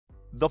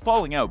The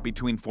falling out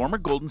between former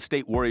Golden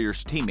State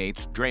Warriors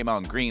teammates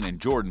Draymond Green and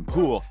Jordan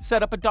Poole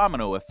set up a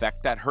domino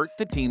effect that hurt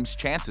the team's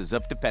chances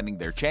of defending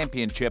their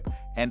championship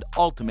and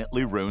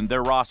ultimately ruined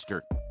their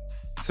roster.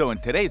 So in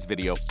today's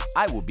video,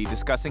 I will be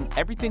discussing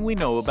everything we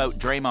know about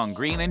Draymond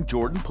Green and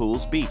Jordan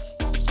Poole's beef.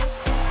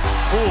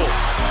 Poole,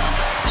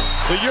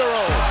 the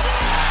Euro,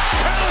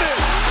 counted!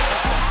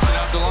 It's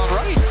out to long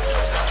right.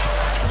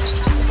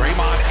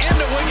 Draymond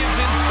into Wiggins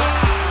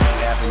inside.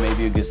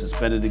 Maybe he'll get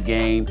suspended the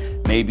game.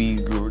 Maybe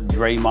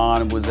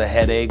Draymond was a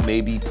headache.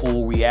 Maybe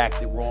Poole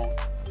reacted wrong.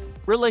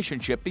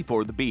 Relationship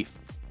before the beef.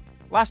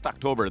 Last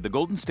October, the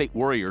Golden State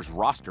Warriors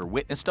roster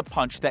witnessed a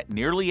punch that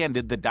nearly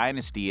ended the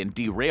dynasty and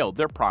derailed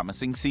their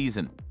promising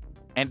season.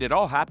 And it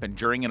all happened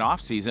during an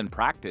off-season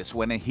practice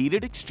when a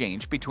heated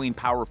exchange between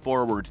power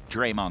forward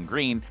Draymond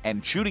Green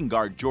and shooting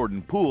guard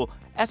Jordan Poole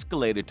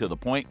escalated to the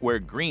point where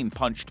Green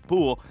punched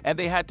Poole and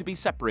they had to be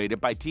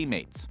separated by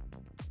teammates.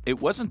 It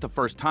wasn't the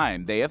first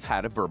time they have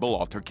had a verbal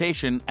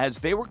altercation, as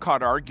they were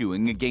caught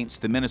arguing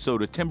against the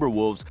Minnesota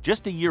Timberwolves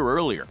just a year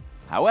earlier.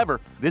 However,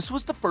 this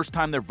was the first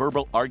time their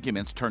verbal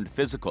arguments turned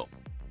physical.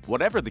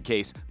 Whatever the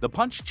case, the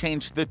punch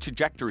changed the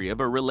trajectory of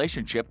a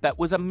relationship that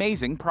was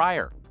amazing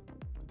prior.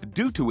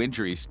 Due to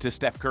injuries to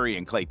Steph Curry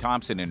and Klay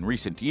Thompson in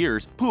recent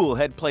years, Poole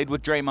had played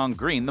with Draymond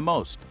Green the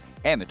most,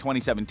 and the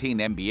 2017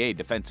 NBA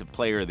Defensive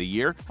Player of the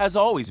Year has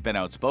always been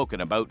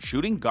outspoken about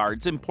shooting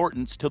guards'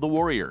 importance to the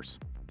Warriors.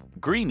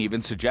 Green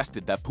even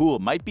suggested that Poole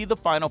might be the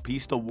final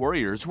piece the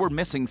Warriors were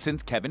missing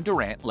since Kevin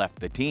Durant left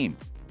the team.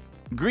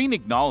 Green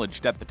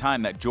acknowledged at the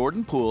time that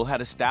Jordan Poole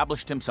had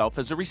established himself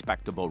as a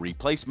respectable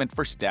replacement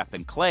for Steph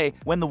and Klay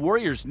when the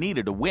Warriors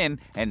needed a win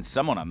and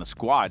someone on the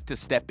squad to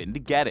step in to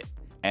get it,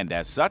 and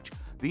as such,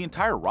 the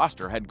entire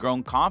roster had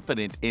grown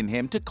confident in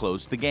him to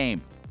close the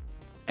game.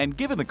 And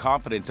given the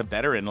confidence a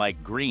veteran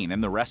like Green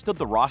and the rest of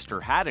the roster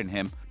had in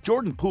him,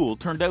 Jordan Poole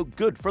turned out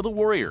good for the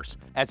Warriors,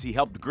 as he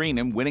helped Green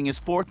in winning his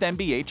 4th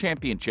NBA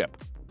championship.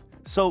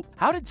 So,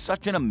 how did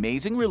such an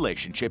amazing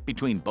relationship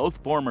between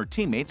both former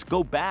teammates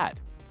go bad?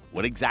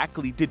 What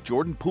exactly did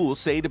Jordan Poole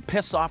say to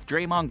piss off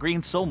Draymond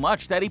Green so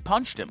much that he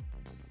punched him?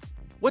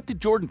 What did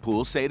Jordan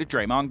Poole say to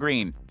Draymond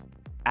Green?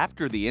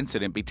 After the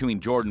incident between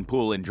Jordan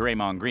Poole and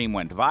Draymond Green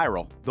went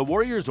viral, the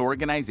Warriors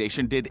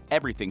organization did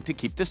everything to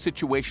keep the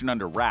situation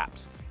under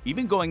wraps,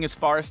 even going as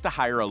far as to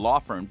hire a law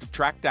firm to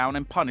track down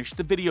and punish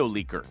the video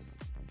leaker.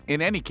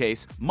 In any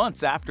case,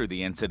 months after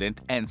the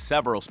incident and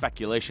several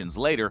speculations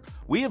later,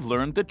 we have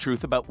learned the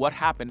truth about what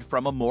happened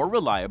from a more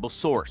reliable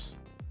source.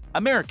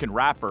 American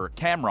rapper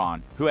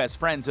Cam'ron, who has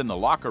friends in the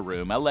locker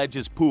room,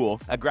 alleges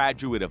Poole, a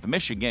graduate of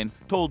Michigan,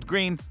 told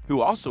Green,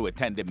 who also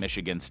attended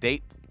Michigan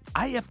State,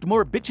 "I effed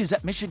more bitches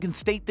at Michigan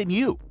State than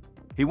you."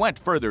 He went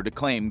further to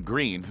claim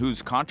Green,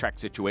 whose contract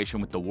situation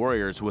with the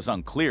Warriors was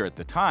unclear at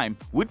the time,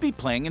 would be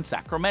playing in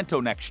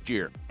Sacramento next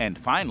year. And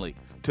finally,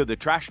 to the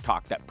trash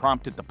talk that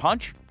prompted the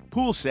punch,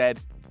 Poole said,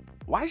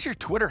 "Why's your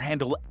Twitter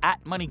handle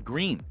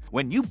 @MoneyGreen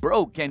when you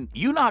broke and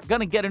you not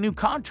gonna get a new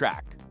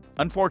contract?"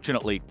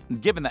 Unfortunately,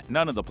 given that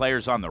none of the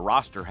players on the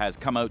roster has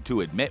come out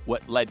to admit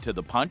what led to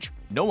the punch,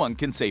 no one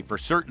can say for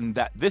certain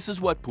that this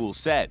is what Poole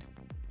said.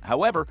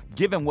 However,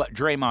 given what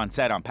Draymond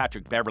said on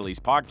Patrick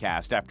Beverley's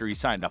podcast after he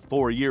signed a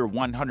 4-year,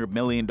 $100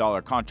 million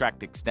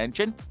contract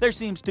extension, there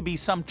seems to be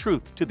some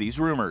truth to these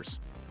rumors.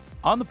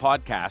 On the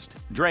podcast,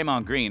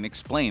 Draymond Green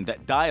explained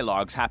that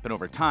dialogues happen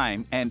over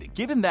time, and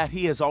given that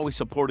he has always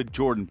supported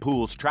Jordan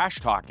Poole's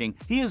trash talking,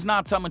 he is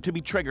not someone to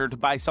be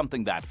triggered by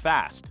something that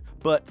fast.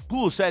 But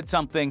Poole said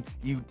something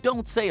you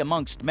don't say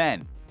amongst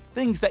men,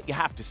 things that you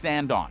have to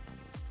stand on.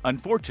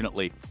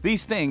 Unfortunately,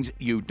 these things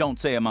you don't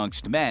say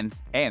amongst men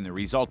and the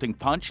resulting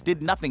punch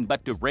did nothing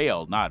but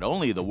derail not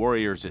only the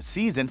Warriors'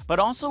 season, but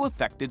also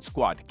affected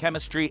squad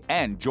chemistry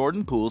and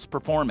Jordan Poole's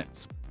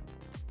performance.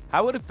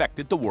 How it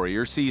affected the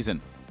Warriors'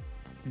 season.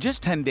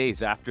 Just 10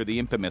 days after the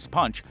infamous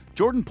punch,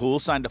 Jordan Poole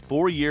signed a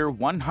 4-year,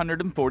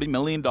 $140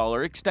 million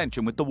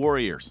extension with the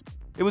Warriors.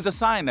 It was a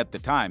sign at the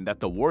time that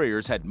the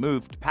Warriors had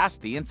moved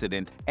past the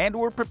incident and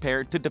were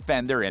prepared to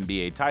defend their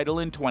NBA title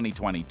in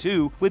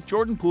 2022, with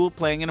Jordan Poole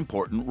playing an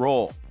important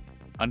role.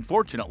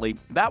 Unfortunately,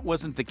 that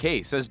wasn't the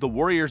case, as the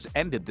Warriors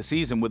ended the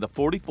season with a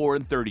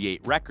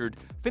 44-38 record,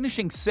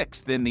 finishing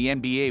 6th in the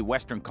NBA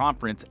Western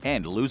Conference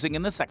and losing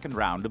in the second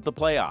round of the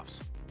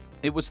playoffs.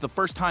 It was the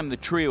first time the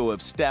trio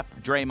of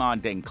Steph,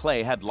 Draymond, and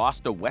Klay had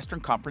lost a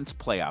Western Conference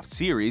playoff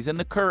series in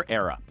the Kerr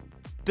era.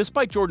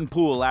 Despite Jordan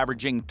Poole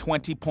averaging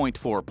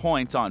 20.4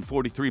 points on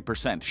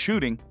 43%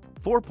 shooting,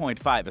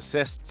 4.5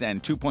 assists,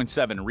 and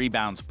 2.7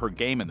 rebounds per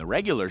game in the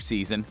regular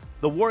season,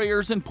 the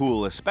Warriors and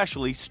Poole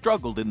especially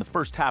struggled in the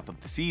first half of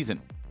the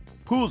season.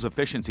 Poole's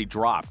efficiency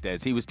dropped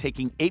as he was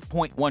taking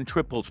 8.1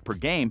 triples per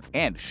game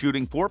and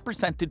shooting 4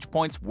 percentage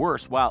points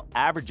worse while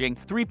averaging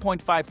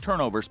 3.5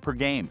 turnovers per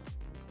game.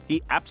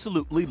 He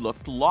absolutely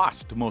looked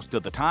lost most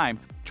of the time,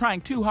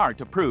 trying too hard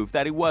to prove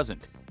that he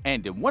wasn't.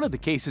 And in one of the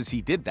cases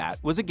he did that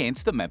was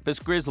against the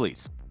Memphis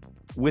Grizzlies.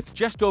 With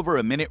just over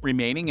a minute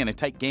remaining in a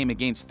tight game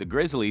against the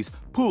Grizzlies,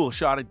 Poole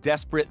shot a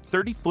desperate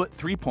 30-foot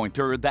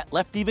three-pointer that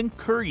left even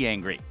Curry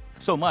angry.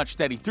 so much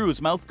that he threw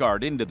his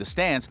mouthguard into the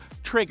stands,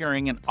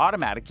 triggering an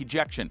automatic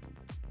ejection.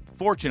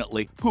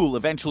 Fortunately, Poole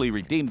eventually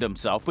redeemed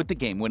himself with the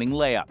game-winning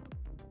layup.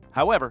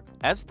 However,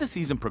 as the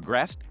season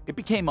progressed, it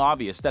became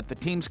obvious that the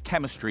team's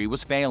chemistry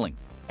was failing.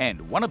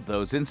 And one of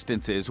those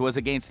instances was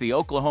against the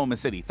Oklahoma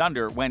City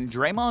Thunder when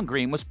Draymond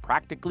Green was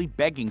practically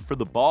begging for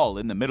the ball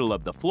in the middle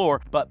of the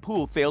floor, but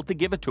Poole failed to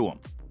give it to him.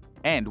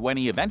 And when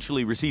he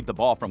eventually received the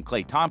ball from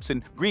Klay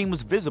Thompson, Green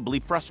was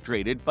visibly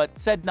frustrated but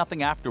said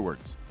nothing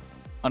afterwards.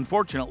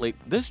 Unfortunately,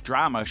 this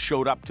drama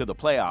showed up to the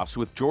playoffs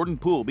with Jordan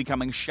Poole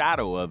becoming a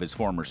shadow of his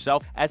former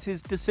self as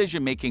his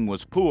decision-making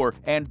was poor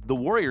and the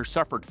Warriors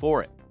suffered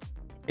for it.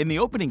 In the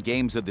opening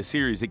games of the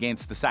series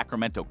against the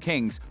Sacramento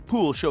Kings,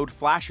 Poole showed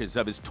flashes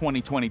of his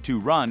 2022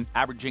 run,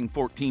 averaging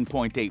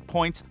 14.8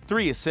 points,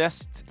 3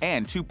 assists,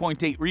 and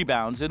 2.8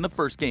 rebounds in the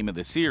first game of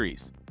the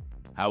series.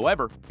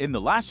 However, in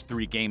the last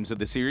 3 games of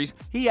the series,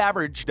 he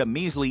averaged a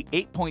measly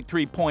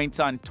 8.3 points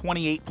on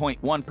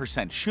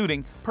 28.1%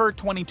 shooting per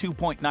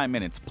 22.9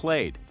 minutes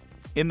played.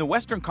 In the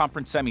Western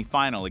Conference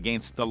semifinal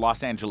against the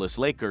Los Angeles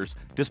Lakers,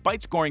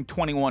 despite scoring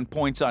 21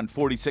 points on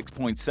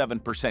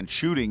 46.7%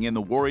 shooting in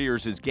the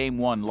Warriors' Game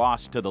 1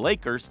 loss to the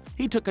Lakers,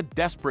 he took a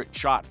desperate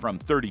shot from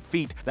 30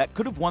 feet that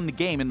could have won the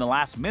game in the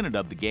last minute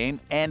of the game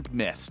and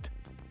missed.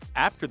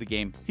 After the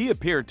game, he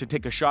appeared to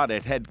take a shot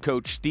at head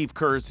coach Steve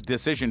Kerr's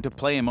decision to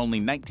play him only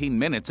 19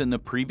 minutes in the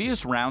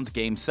previous round's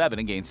Game 7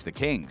 against the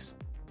Kings.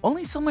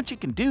 "Only so much you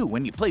can do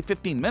when you play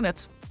 15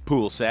 minutes,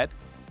 Poole said.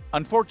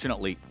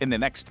 Unfortunately, in the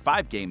next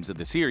 5 games of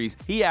the series,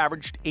 he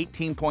averaged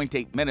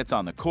 18.8 minutes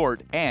on the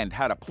court and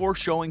had a poor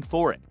showing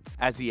for it,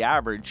 as he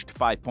averaged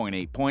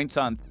 5.8 points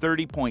on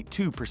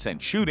 30.2%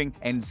 shooting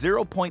and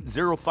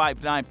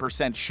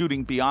 0.059%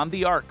 shooting beyond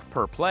the arc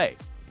per play.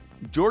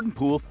 Jordan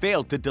Poole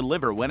failed to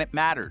deliver when it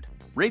mattered,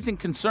 raising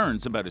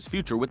concerns about his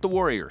future with the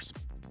Warriors.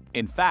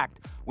 In fact,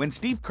 when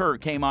Steve Kerr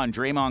came on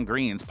Draymond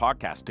Green's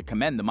podcast to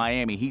commend the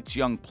Miami Heat's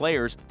young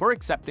players for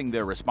accepting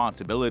their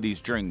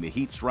responsibilities during the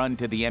Heat's run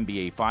to the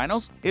NBA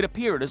Finals, it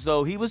appeared as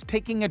though he was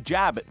taking a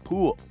jab at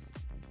Poole.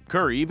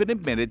 Kerr even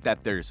admitted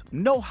that there's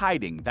no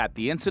hiding that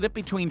the incident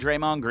between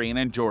Draymond Green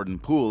and Jordan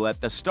Poole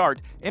at the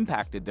start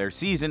impacted their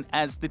season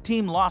as the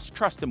team lost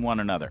trust in one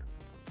another.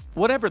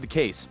 Whatever the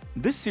case,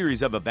 this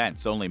series of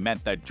events only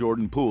meant that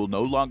Jordan Poole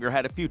no longer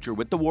had a future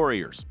with the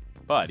Warriors.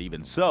 But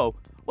even so,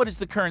 what is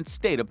the current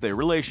state of their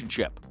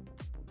relationship?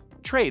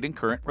 Trade and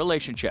current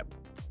relationship.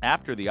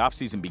 After the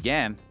offseason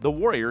began, the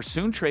Warriors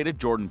soon traded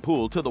Jordan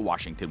Poole to the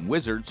Washington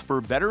Wizards for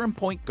veteran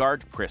point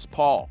guard Chris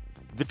Paul.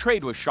 The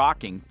trade was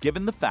shocking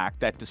given the fact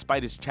that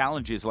despite his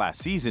challenges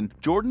last season,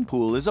 Jordan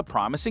Poole is a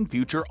promising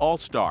future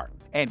All-Star,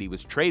 and he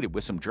was traded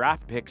with some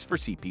draft picks for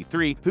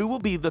CP3, who will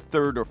be the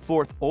 3rd or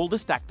 4th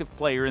oldest active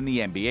player in the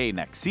NBA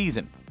next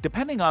season,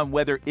 depending on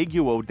whether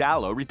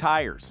Iguodala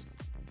retires.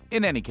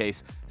 In any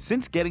case,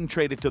 since getting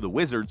traded to the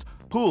Wizards,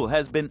 Poole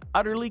has been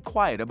utterly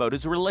quiet about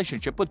his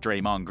relationship with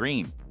Draymond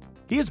Green.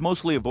 He has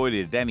mostly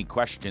avoided any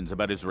questions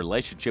about his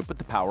relationship with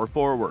the power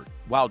forward,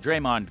 while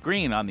Draymond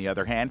Green, on the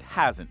other hand,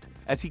 hasn't,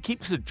 as he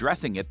keeps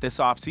addressing it this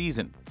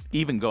offseason,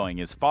 even going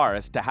as far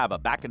as to have a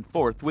back and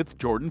forth with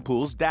Jordan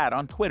Poole's dad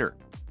on Twitter.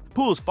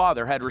 Poole's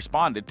father had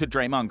responded to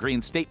Draymond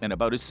Green's statement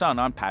about his son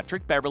on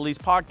Patrick Beverley's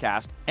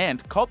podcast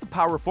and called the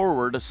power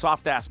forward a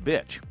soft-ass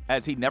bitch,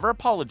 as he never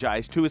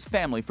apologized to his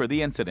family for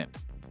the incident.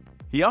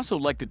 He also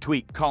liked a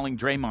tweet calling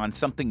Draymond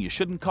something you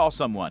shouldn't call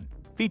someone,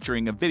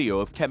 featuring a video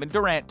of Kevin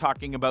Durant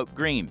talking about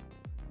Green.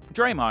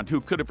 Draymond, who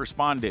could have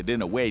responded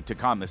in a way to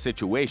calm the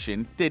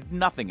situation, did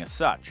nothing as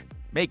such,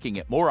 making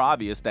it more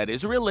obvious that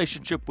his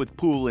relationship with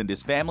Poole and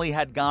his family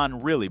had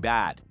gone really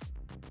bad.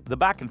 The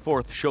back and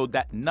forth showed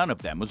that none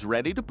of them was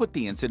ready to put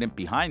the incident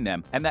behind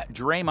them and that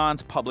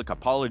Draymond's public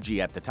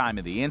apology at the time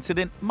of the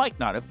incident might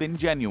not have been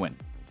genuine.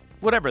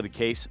 Whatever the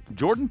case,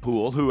 Jordan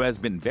Poole, who has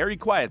been very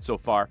quiet so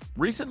far,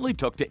 recently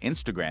took to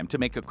Instagram to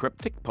make a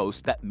cryptic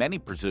post that many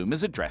presume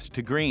is addressed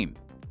to Green.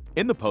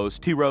 In the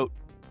post, he wrote,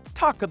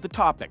 "Talk of the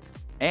topic,"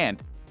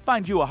 and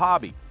 "Find you a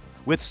hobby,"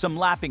 with some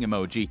laughing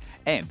emoji,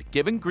 and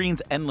given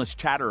Green's endless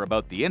chatter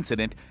about the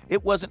incident,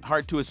 it wasn't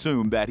hard to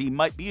assume that he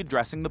might be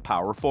addressing the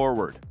power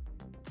forward.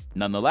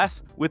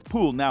 Nonetheless, with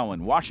Poole now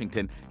in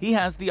Washington, he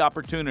has the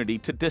opportunity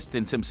to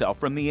distance himself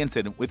from the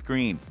incident with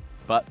Green.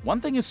 But one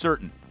thing is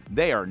certain,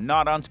 they are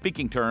not on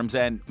speaking terms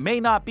and may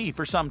not be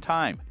for some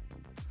time.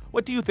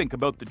 What do you think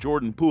about the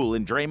Jordan Poole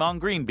and Draymond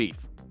Green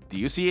beef? Do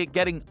you see it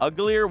getting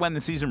uglier when the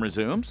season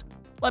resumes?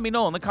 Let me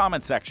know in the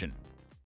comment section.